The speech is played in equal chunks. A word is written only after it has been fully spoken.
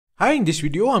Hi, in this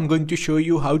video I'm going to show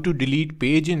you how to delete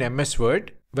page in MS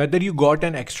Word. Whether you got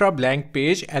an extra blank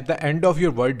page at the end of your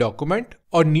Word document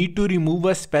or need to remove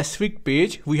a specific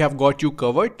page, we have got you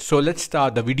covered. So let's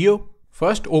start the video.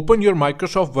 First, open your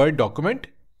Microsoft Word document.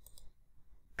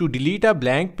 To delete a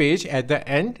blank page at the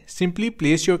end, simply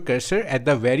place your cursor at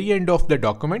the very end of the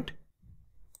document.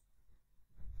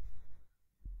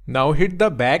 Now hit the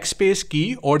backspace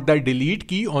key or the delete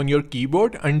key on your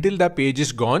keyboard until the page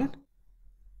is gone.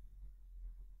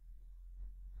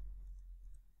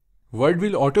 Word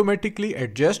will automatically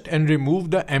adjust and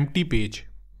remove the empty page.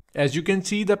 As you can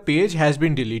see, the page has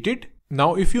been deleted.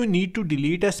 Now if you need to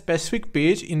delete a specific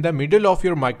page in the middle of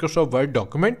your Microsoft Word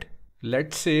document,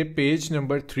 let's say page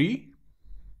number 3.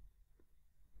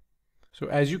 So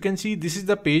as you can see, this is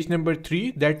the page number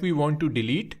 3 that we want to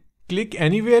delete. Click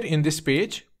anywhere in this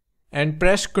page and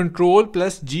press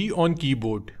Ctrl+G on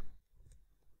keyboard.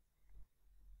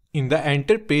 In the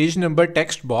enter page number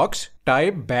text box,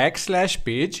 type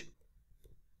 \page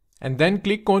and then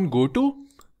click on go to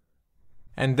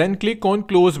and then click on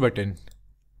close button.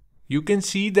 You can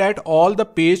see that all the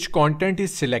page content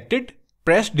is selected.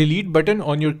 Press delete button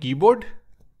on your keyboard.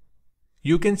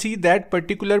 You can see that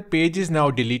particular page is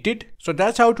now deleted. So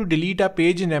that's how to delete a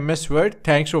page in MS Word.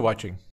 Thanks for watching.